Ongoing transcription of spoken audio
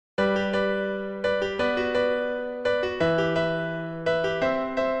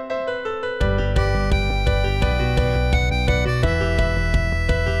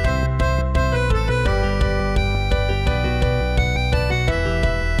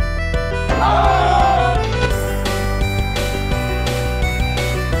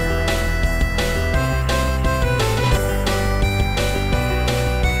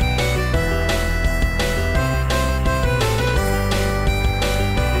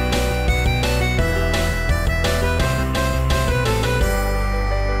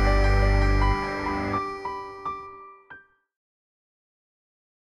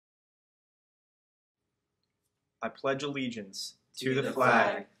I pledge allegiance to the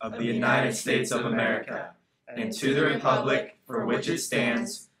flag of the United States of America and to the republic for which it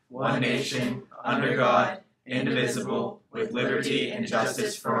stands, one nation, under God, indivisible, with liberty and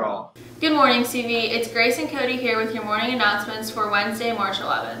justice for all. Good morning, CV. It's Grace and Cody here with your morning announcements for Wednesday, March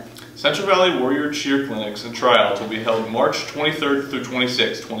 11th. Central Valley Warrior Cheer Clinics and Tryouts will be held March 23rd through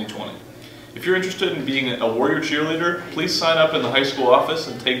 26th, 2020. If you're interested in being a Warrior cheerleader, please sign up in the high school office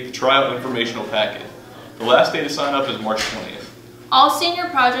and take the tryout informational packet. The last day to sign up is March 20th. All senior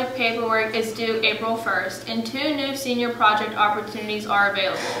project paperwork is due April 1st, and 2 new senior project opportunities are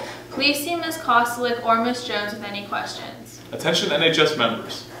available. Please see Ms. Kostelic or Ms. Jones with any questions. Attention NHS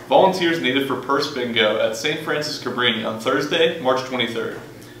members. Volunteers needed for Purse Bingo at St. Francis Cabrini on Thursday, March 23rd.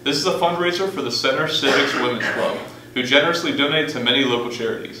 This is a fundraiser for the Center Civics Women's Club, who generously donate to many local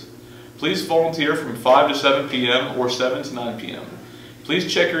charities. Please volunteer from 5 to 7 p.m. or 7 to 9 p.m.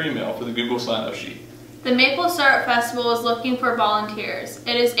 Please check your email for the Google sign-up sheet. The Maple Syrup Festival is looking for volunteers.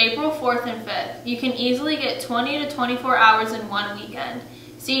 It is April 4th and 5th. You can easily get 20 to 24 hours in one weekend.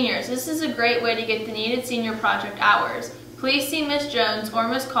 Seniors, this is a great way to get the needed senior project hours. Please see Ms. Jones or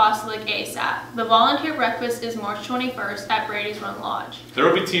Ms. Kostelic ASAP. The volunteer breakfast is March 21st at Brady's Run Lodge. There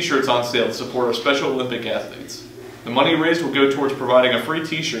will be t-shirts on sale to support our Special Olympic athletes. The money raised will go towards providing a free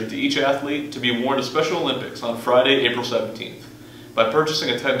t-shirt to each athlete to be worn to Special Olympics on Friday, April 17th. By purchasing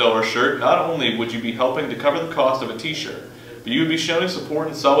a $10 shirt, not only would you be helping to cover the cost of a t-shirt, but you would be showing support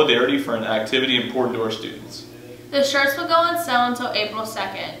and solidarity for an activity important to our students. The shirts will go on sale until April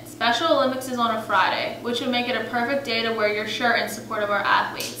 2nd. Special Olympics is on a Friday, which would make it a perfect day to wear your shirt in support of our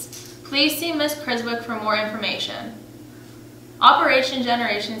athletes. Please see Ms. Criswick for more information. Operation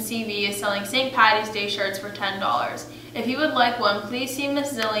Generation CV is selling St. Patty's Day shirts for $10. If you would like one, please see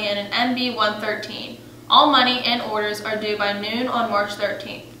Ms. Zillian in MB 113. All money and orders are due by noon on March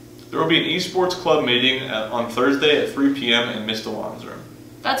 13th. There will be an esports club meeting on Thursday at 3 p.m. in Ms. DeLon's room.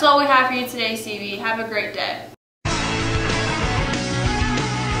 That's all we have for you today, CV. Have a great day.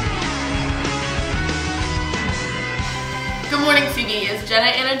 Good morning, CV. It's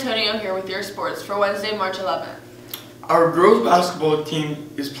Jenna and Antonio here with your sports for Wednesday, March 11th. Our girls basketball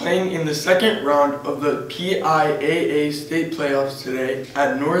team is playing in the second round of the PIAA state playoffs today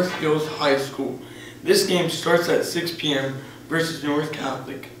at North Hills High School. This game starts at 6 p.m. versus North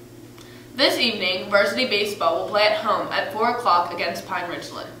Catholic. This evening, varsity baseball will play at home at 4 o'clock against Pine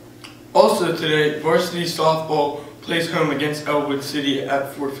Ridgeland. Also today, varsity softball plays home against Elwood City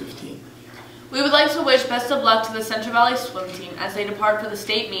at 4:15. We would like to wish best of luck to the Central Valley swim team as they depart for the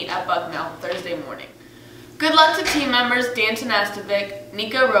state meet at Bucknell Thursday morning. Good luck to team members Dan Tanastovic,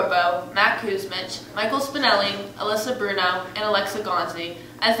 Nico Ropo, Matt Kuzmich, Michael Spinelli, Alyssa Bruno, and Alexa Gonzi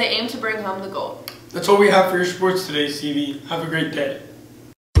as they aim to bring home the gold. That's all we have for your sports today, CV. Have a great day.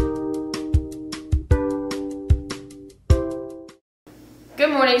 Good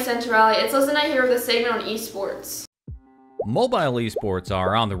morning, Central Valley. It's Listen Night here with a segment on esports. Mobile esports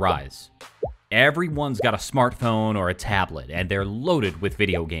are on the rise. Everyone's got a smartphone or a tablet, and they're loaded with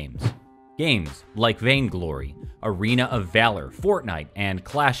video games. Games like Vainglory, Arena of Valor, Fortnite, and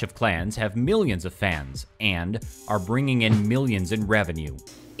Clash of Clans have millions of fans and are bringing in millions in revenue.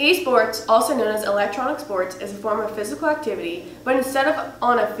 Esports, also known as electronic sports, is a form of physical activity, but instead of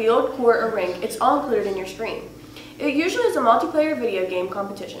on a field, court, or rink, it's all included in your stream. It usually is a multiplayer video game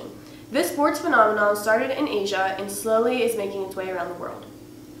competition. This sports phenomenon started in Asia and slowly is making its way around the world.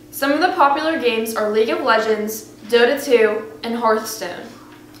 Some of the popular games are League of Legends, Dota 2, and Hearthstone.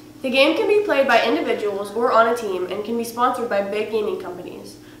 The game can be played by individuals or on a team and can be sponsored by big gaming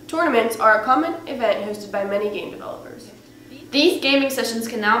companies. Tournaments are a common event hosted by many game developers. These gaming sessions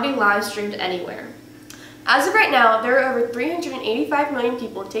can now be live streamed anywhere. As of right now, there are over 385 million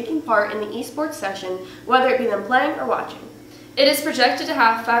people taking part in the esports session, whether it be them playing or watching. It is projected to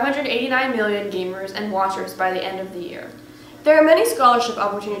have 589 million gamers and watchers by the end of the year. There are many scholarship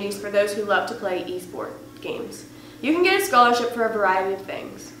opportunities for those who love to play esports games. You can get a scholarship for a variety of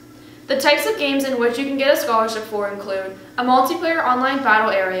things. The types of games in which you can get a scholarship for include a multiplayer online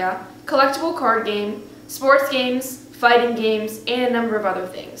battle area, collectible card game, sports games, fighting games, and a number of other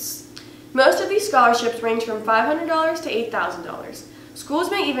things. Most of these scholarships range from $500 to $8,000.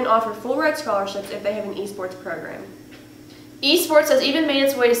 Schools may even offer full-ride scholarships if they have an esports program. Esports has even made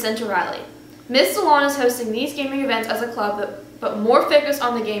its way to Central Valley. Ms. Salon is hosting these gaming events as a club, but more focused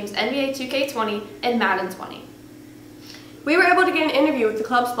on the games NBA 2K20 and Madden 20. We were able to get an interview with the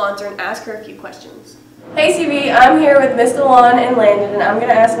club sponsor and ask her a few questions. Hey CV, I'm here with Ms. DeLon and Landon, and I'm going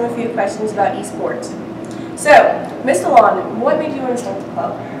to ask them a few questions about esports. So, Ms. DeLon, what made you want to start the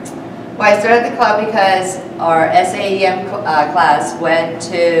club? Well, I started the club because our SAEM class went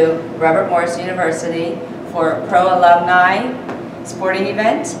to Robert Morris University for a pro alumni sporting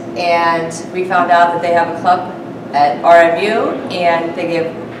event, and we found out that they have a club at RMU and they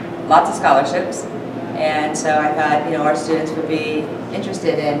give lots of scholarships. And so I thought, you know, our students would be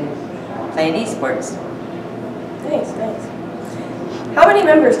interested in playing esports. Nice, nice. How many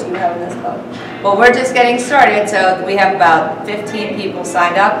members do you have in this club? Well, we're just getting started, so we have about 15 people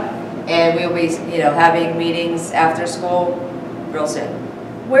signed up, and we'll be, you know, having meetings after school real soon.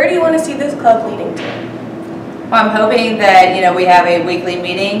 Where do you want to see this club leading to? Well, I'm hoping that, you know, we have a weekly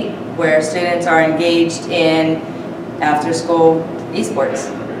meeting where students are engaged in after-school esports.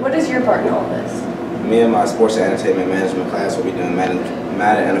 What is your part in all this? Me and my sports and entertainment management class will be doing Madden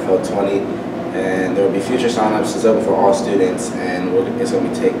NFL 20, and there will be future signups. It's open for all students, and it's going to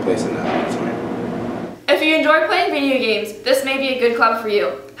be taking place in the auditorium. If you enjoy playing video games, this may be a good club for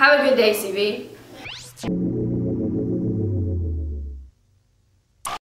you. Have a good day, CV.